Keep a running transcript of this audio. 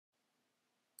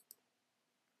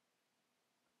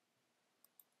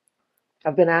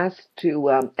I've been asked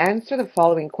to answer the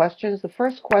following questions. The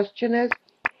first question is,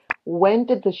 when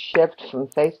did the shift from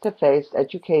face-to-face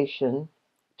education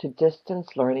to distance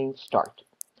learning start?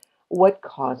 What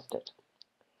caused it?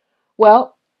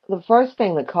 Well, the first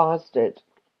thing that caused it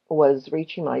was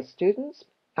reaching my students.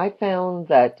 I found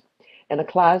that in a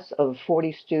class of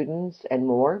 40 students and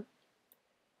more,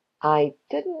 I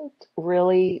didn't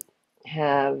really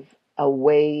have a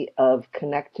way of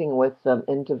connecting with them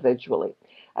individually.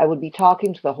 I would be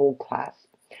talking to the whole class.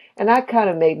 And that kind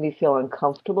of made me feel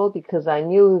uncomfortable because I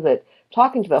knew that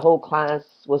talking to the whole class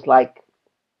was like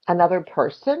another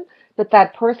person, but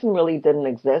that person really didn't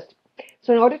exist.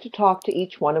 So, in order to talk to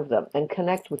each one of them and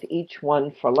connect with each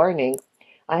one for learning,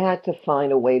 I had to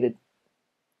find a way to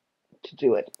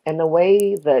do it. And the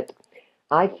way that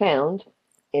I found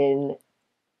in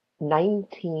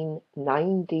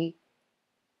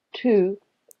 1992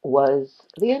 was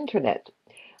the internet.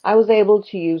 I was able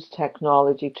to use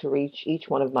technology to reach each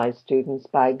one of my students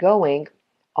by going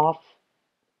off,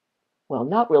 well,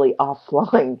 not really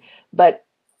offline, but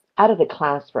out of the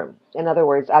classroom. In other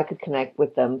words, I could connect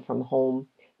with them from home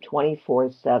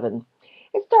 24/7.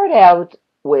 It started out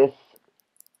with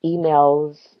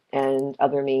emails and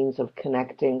other means of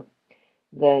connecting,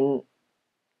 then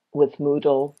with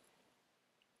Moodle,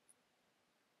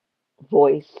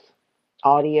 voice,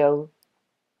 audio,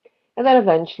 and then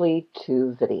eventually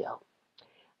to video.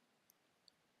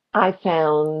 I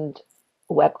found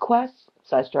WebQuest,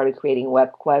 so I started creating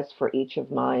WebQuests for each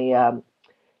of my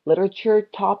literature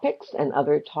topics and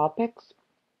other topics.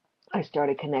 I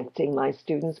started connecting my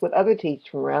students with other teachers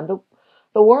from around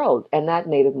the world, and that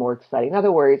made it more exciting. In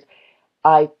other words,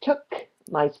 I took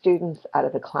my students out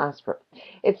of the classroom.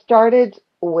 It started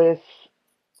with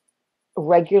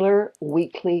regular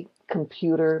weekly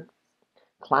computer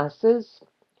classes.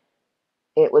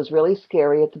 It was really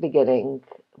scary at the beginning,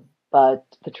 but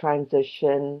the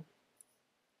transition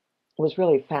was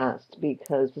really fast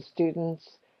because the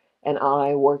students and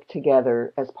I worked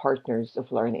together as partners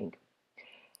of learning.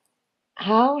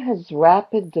 How has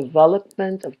rapid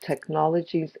development of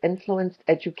technologies influenced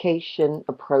education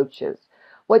approaches?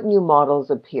 What new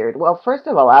models appeared? Well, first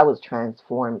of all, I was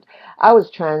transformed. I was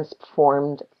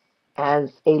transformed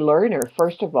as a learner,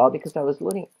 first of all, because I was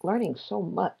learning so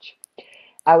much.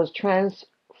 I was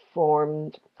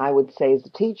transformed, I would say, as a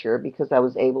teacher because I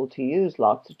was able to use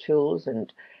lots of tools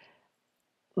and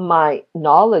my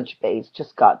knowledge base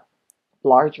just got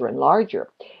larger and larger.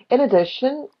 In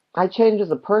addition, I changed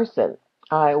as a person.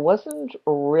 I wasn't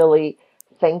really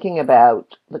thinking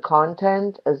about the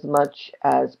content as much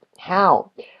as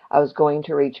how I was going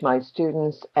to reach my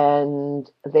students and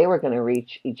they were going to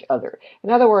reach each other. In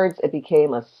other words, it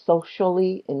became a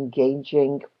socially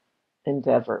engaging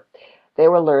endeavor. They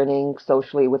were learning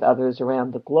socially with others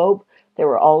around the globe. They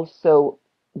were also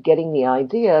getting the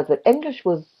idea that English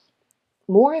was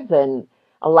more than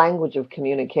a language of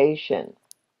communication.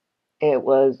 It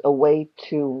was a way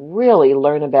to really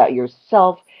learn about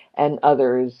yourself and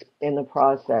others in the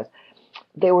process.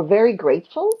 They were very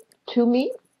grateful to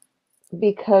me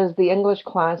because the English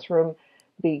classroom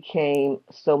became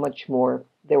so much more.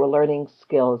 They were learning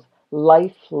skills,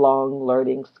 lifelong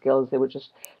learning skills. They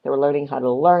were learning how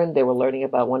to learn, they were learning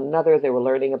about one another, they were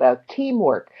learning about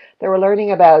teamwork, they were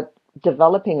learning about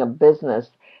developing a business.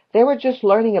 They were just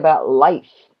learning about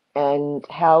life and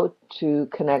how to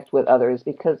connect with others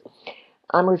because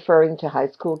I'm referring to high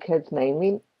school kids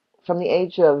mainly from the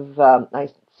age of, I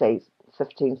say,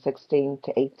 15, 16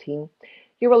 to 18.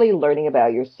 You're really learning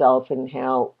about yourself and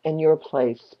how, and your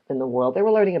place in the world. They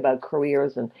were learning about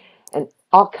careers and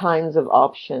all kinds of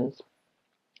options.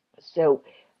 So,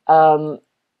 um,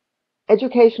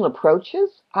 educational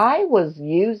approaches, I was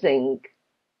using,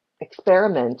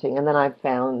 experimenting, and then I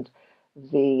found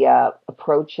the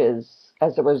approaches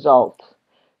as a result.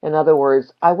 In other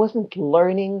words, I wasn't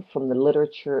learning from the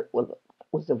literature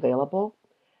was available.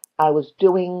 I was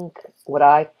doing what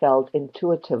I felt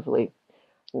intuitively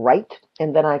right,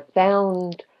 and then I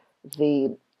found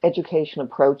the education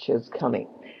approaches coming.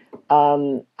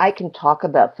 I can talk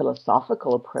about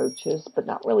philosophical approaches, but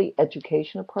not really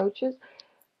education approaches,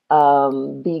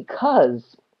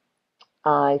 because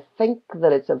I think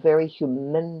that it's a very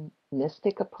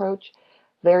humanistic approach,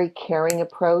 very caring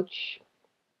approach,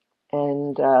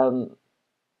 and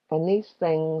these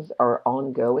things are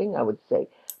ongoing. I would say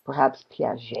perhaps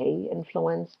Piaget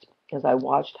influenced as I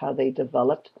watched how they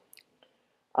developed.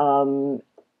 Um,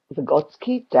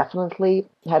 Vygotsky definitely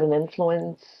had an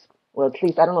influence. Well, at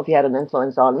least I don't know if he had an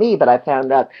influence on me, but I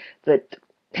found out that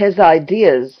his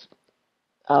ideas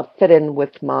fit in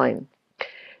with mine.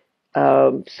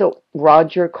 So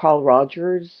Carl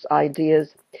Rogers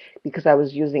ideas, because I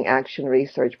was using action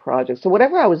research projects. So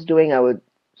whatever I was doing, I would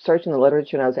search in the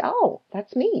literature and I would say, oh,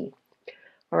 that's me.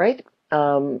 All right.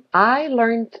 I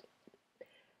learned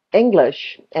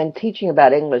English and teaching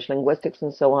about English, linguistics,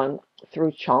 and so on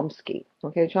through Chomsky.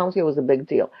 Okay, Chomsky was a big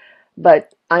deal.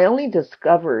 But I only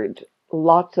discovered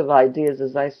lots of ideas,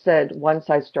 as I said, once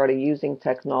I started using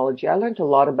technology. I learned a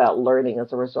lot about learning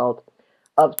as a result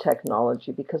of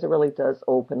technology because it really does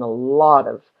open a lot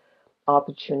of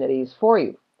opportunities for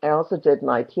you. I also did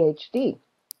my PhD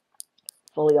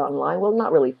fully online. Well,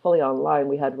 not really fully online,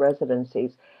 we had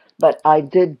residencies, but I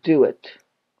did do it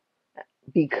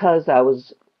because I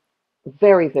was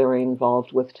very, very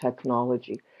involved with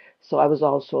technology. So I was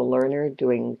also a learner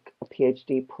doing a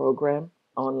PhD program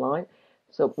online.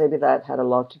 So maybe that had a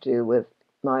lot to do with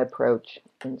my approach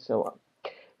and so on.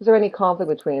 Is there any conflict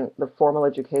between the formal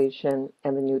education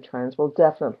and the new trends? Well,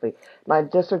 definitely. My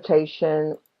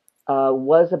dissertation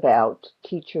was about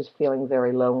teachers feeling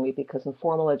very lonely because in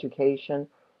formal education,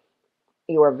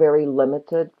 you are very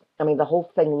limited. I mean, the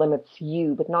whole thing limits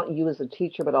you, but not you as a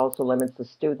teacher, but also limits the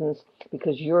students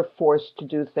because you're forced to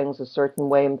do things a certain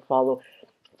way and follow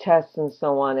tests and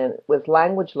so on. And with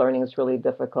language learning, it's really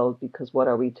difficult because what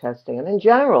are we testing? And in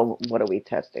general, what are we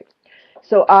testing?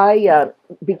 So I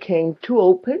became too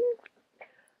open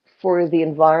for the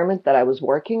environment that I was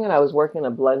working in. I was working in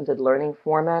a blended learning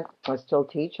format. I still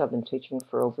teach. I've been teaching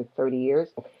for over 30 years,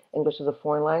 English as a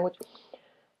foreign language.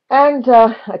 And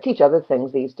I teach other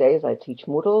things these days. I teach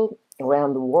Moodle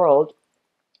around the world,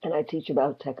 and I teach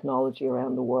about technology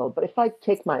around the world. But if I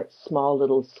take my small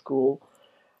little school,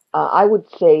 I would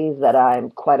say that I'm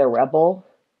quite a rebel.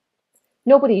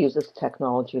 Nobody uses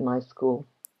technology in my school.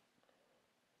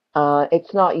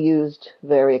 It's not used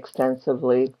very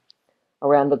extensively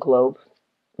around the globe.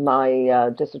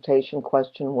 My dissertation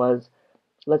question was,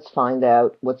 let's find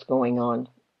out what's going on.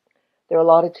 There are a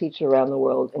lot of teachers around the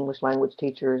world, English language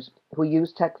teachers, who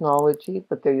use technology,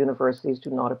 but their universities do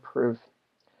not approve.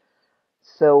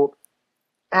 So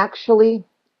actually,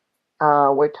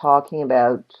 we're talking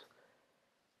about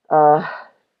uh,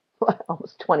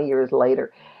 almost 20 years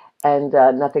later, and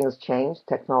nothing has changed.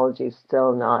 Technology is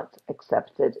still not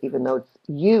accepted, even though it's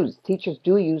used. Teachers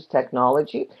do use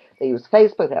technology. They use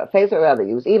Facebook, they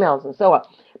use emails, and so on.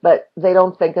 But they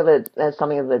don't think of it as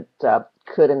something that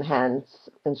could enhance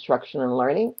instruction and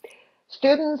learning.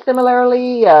 Students,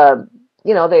 similarly,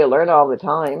 they learn all the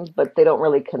time, but they don't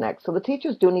really connect. So the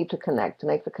teachers do need to connect, to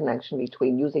make the connection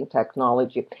between using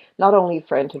technology, not only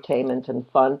for entertainment and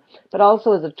fun, but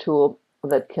also as a tool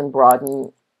that can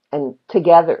broaden and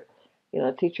together.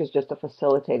 Teachers just a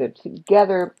facilitator.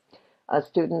 Together,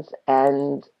 students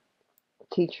and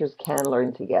teachers can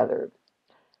learn together.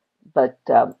 But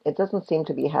it doesn't seem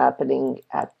to be happening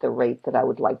at the rate that I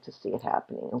would like to see it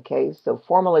happening. Okay, so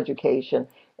formal education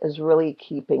is really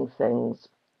keeping things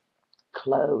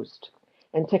closed.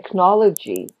 And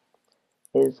technology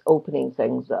is opening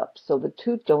things up. So the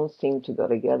two don't seem to go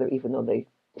together, even though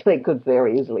they could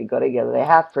very easily go together. They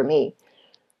have for me.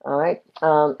 All right.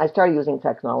 I started using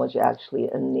technology actually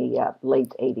in the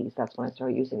late 80s. That's when I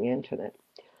started using the internet.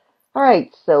 All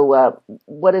right. So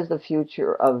what is the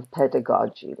future of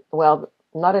pedagogy? Well,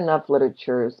 not enough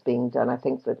literature is being done. I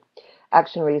think that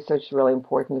action research is really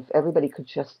important. If everybody could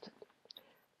just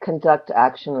conduct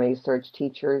action research,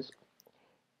 teachers,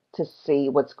 to see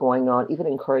what's going on, even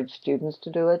encourage students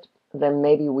to do it, then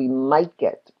maybe we might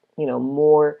get,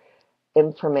 more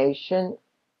information,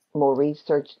 more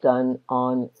research done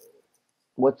on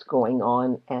what's going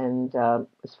on and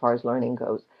as far as learning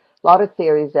goes. A lot of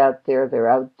theories out there, they're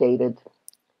outdated,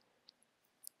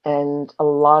 and a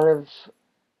lot of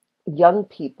young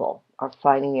people are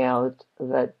finding out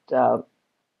that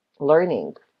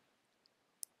learning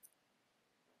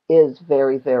is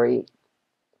very, very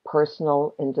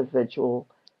personal, individual,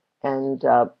 and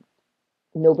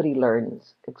nobody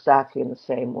learns exactly in the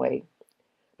same way.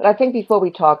 But I think before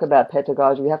we talk about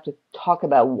pedagogy, we have to talk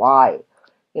about why.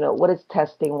 What is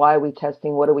testing? Why are we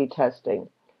testing? What are we testing?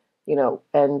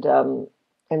 And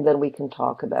then we can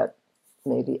talk about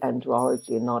maybe andrology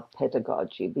and not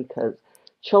pedagogy because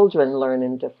children learn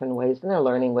in different ways and they're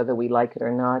learning whether we like it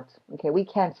or not. Okay, we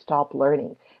can't stop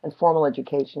learning, and formal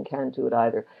education can't do it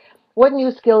either. What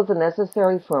new skills are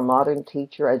necessary for a modern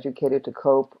teacher educator to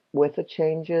cope with the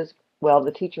changes? Well,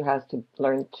 the teacher has to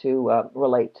learn to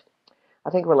relate. I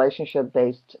think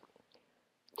relationship-based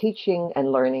teaching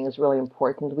and learning is really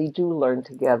important. We do learn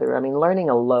together. I mean, learning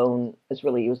alone is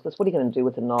really useless. What are you going to do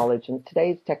with the knowledge? And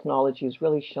today's technology is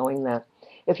really showing that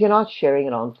if you're not sharing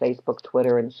it on Facebook,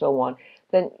 Twitter, and so on,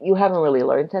 then you haven't really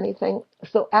learned anything.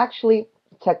 So actually,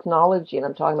 technology, and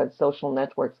I'm talking about social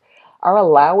networks, are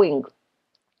allowing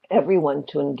everyone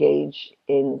to engage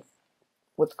in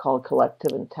what's called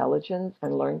collective intelligence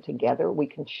and learn together. We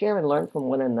can share and learn from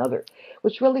one another,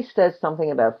 which really says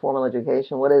something about formal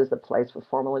education. What is the place for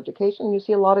formal education? You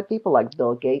see a lot of people like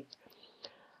Bill Gates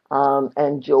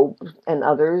and Joe and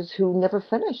others who never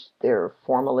finished their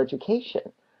formal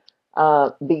education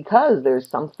because there's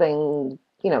something,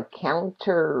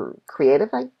 counter creative,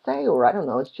 I'd say, or I don't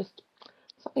know, it's just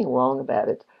something wrong about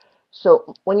it.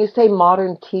 So when you say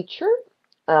modern teacher,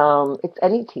 it's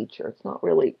any teacher. It's not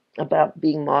really about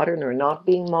being modern or not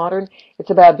being modern. It's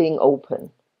about being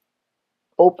open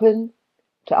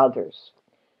to others.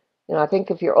 I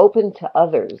think if you're open to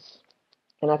others,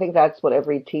 and I think that's what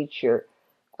every teacher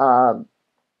um,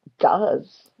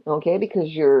 does, okay, because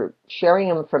you're sharing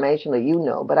information that you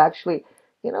know, but actually,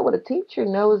 what a teacher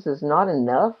knows is not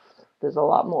enough. There's a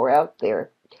lot more out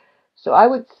there. So I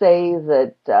would say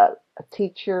that a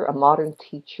teacher, a modern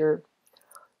teacher,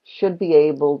 should be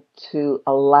able to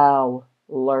allow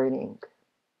learning,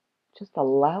 just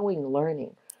allowing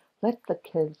learning. Let the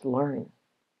kids learn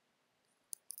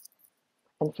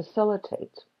and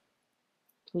facilitate.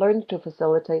 Learn to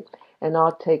facilitate and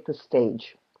not take the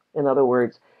stage. In other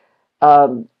words,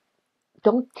 um,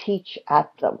 don't teach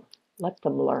at them. Let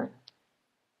them learn.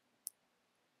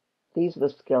 These are the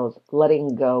skills,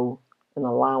 letting go and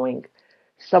allowing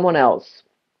someone else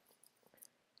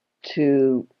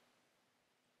to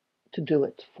do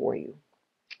it for you.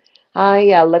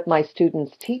 I let my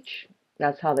students teach.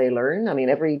 That's how they learn. I mean,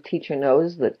 every teacher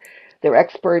knows that they're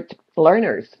expert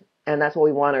learners, and that's what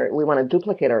we want to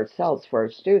duplicate ourselves for our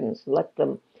students. Let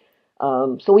them.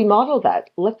 So we model that.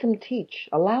 Let them teach.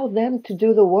 Allow them to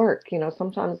do the work.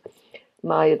 Sometimes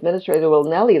my administrator will,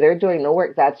 Nellie, they're doing the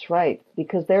work. That's right,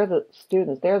 because they're the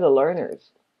students. They're the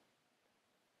learners.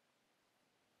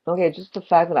 Okay, just the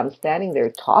fact that I'm standing there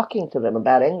talking to them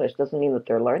about English doesn't mean that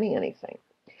they're learning anything.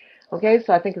 Okay,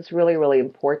 so I think it's really, really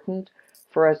important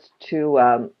for us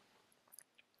to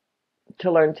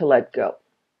learn to let go,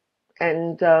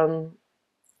 and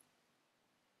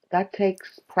that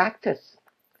takes practice.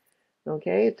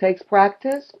 Okay, it takes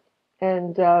practice,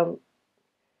 and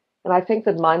I think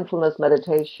that mindfulness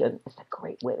meditation is a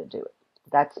great way to do it.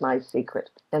 That's my secret,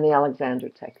 and the Alexander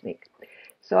technique.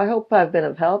 So I hope I've been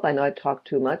of help. I know I talked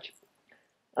too much,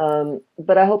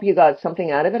 but I hope you got something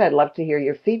out of it. I'd love to hear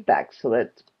your feedback so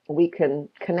that we can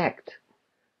connect.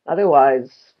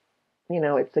 Otherwise,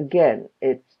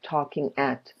 it's talking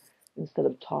at instead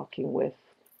of talking with.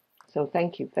 So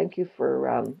thank you. Thank you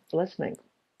for listening.